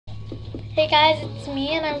Hey guys, it's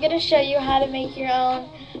me and I'm going to show you how to make your own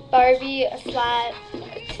Barbie TV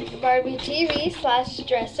 /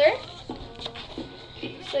 dresser.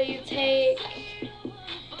 So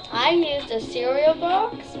I used a cereal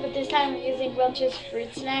box, but this time I'm using Welch's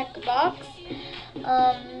fruit snack box.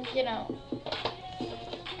 And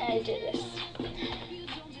I did this.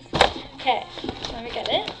 Okay, let me get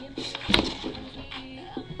it.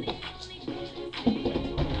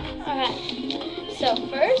 Okay, so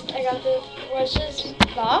first I got the Welch's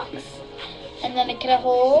box, and then I cut a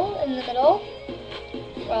hole in the middle.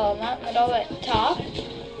 Well, not middle, but top.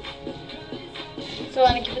 So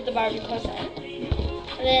I want to put the Barbie clothes in.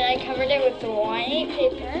 And then I covered it with white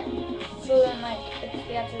paper. So then it's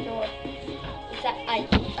the outside door. It's that on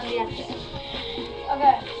the outside.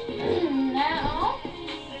 Okay. Now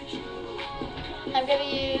I'm gonna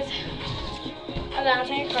use a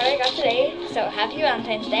Valentine's card I got today. So happy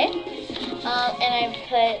Valentine's Day. And I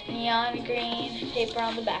put neon green paper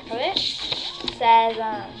on the back of it. It says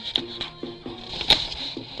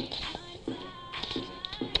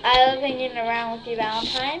I love hanging around with you,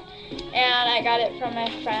 Valentine. And I got it from my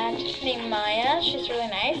friend named Maya. She's really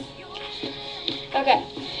nice. Okay,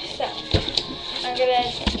 so I'm gonna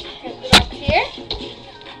put the box here.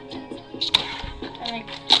 And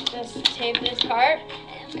just tape this part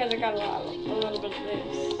because it got a little bit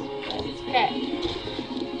loose. Okay.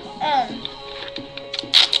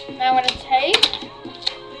 Now I'm gonna tape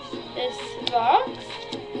this box.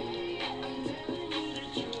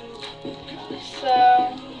 So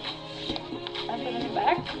I put it in the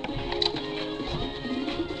back.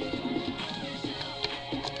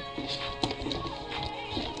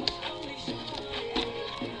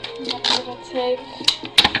 I'm gonna take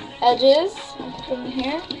edges and put them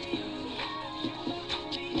here.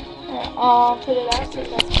 I'll put it out so you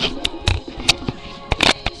guys can see.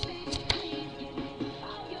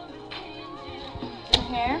 And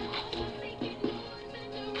here.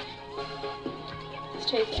 Let's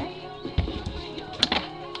tape it.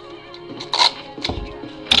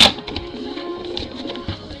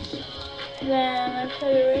 Then I put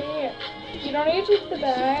it right here. You don't need to take the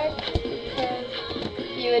bag because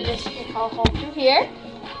you would just pick a hole through here.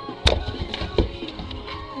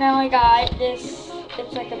 Now I got this,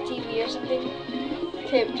 it's like a TV or something,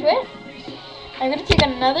 taped to it. I'm going to take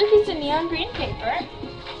another piece of neon green paper. I'm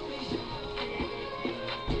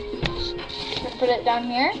going to put it down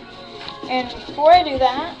here. And before I do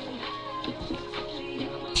that,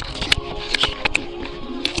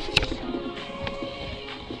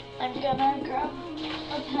 I'm gonna grab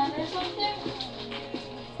a pen or something.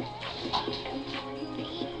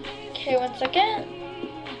 Okay, 1 second.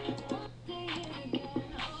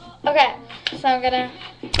 Okay, so I'm gonna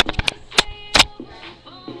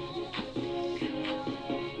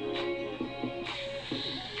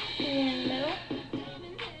in the middle.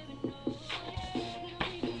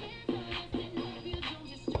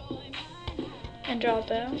 And draw a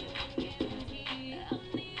bow.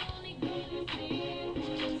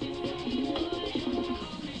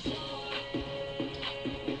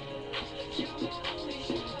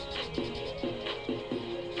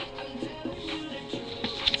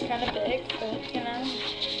 It's kind of big, but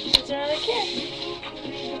it's another kid.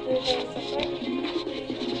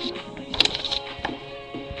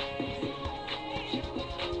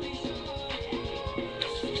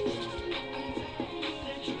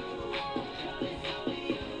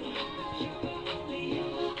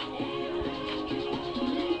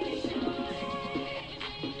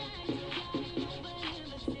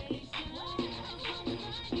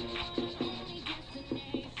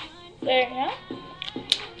 There you go.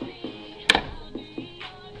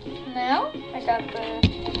 Now I got the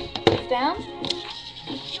down.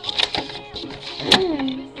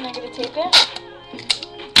 And I'm gonna tape it.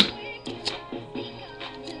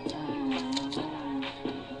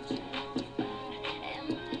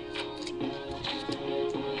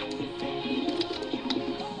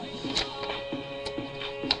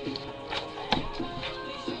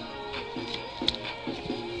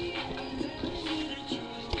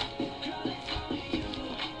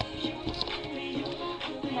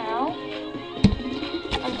 Now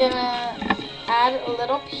I'm gonna add a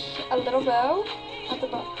little bow at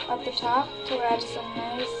the top to add some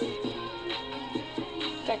nice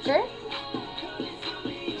decor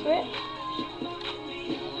to it.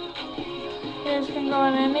 This can go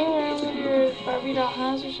in anywhere with your Barbie doll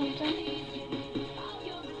house or something.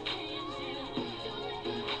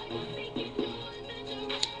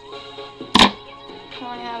 So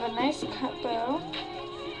I have a nice cut bow.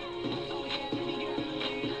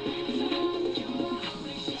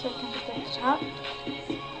 So I can put that at the top.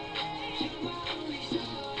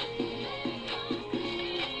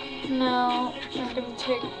 Now I'm going to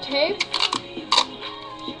take tape,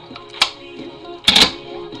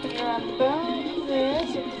 put it around the back,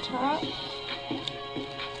 this at the top.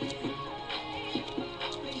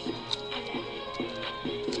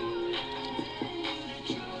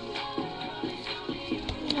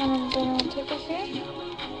 And then I'll take this here.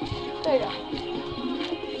 There you go.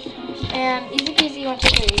 And easy peasy, 1, 2,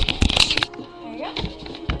 3. There you go.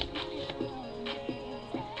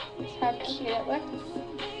 How cute it looks.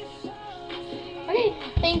 Okay,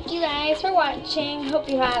 thank you guys for watching. Hope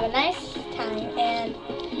you have a nice time and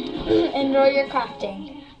enjoy your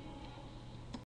crafting.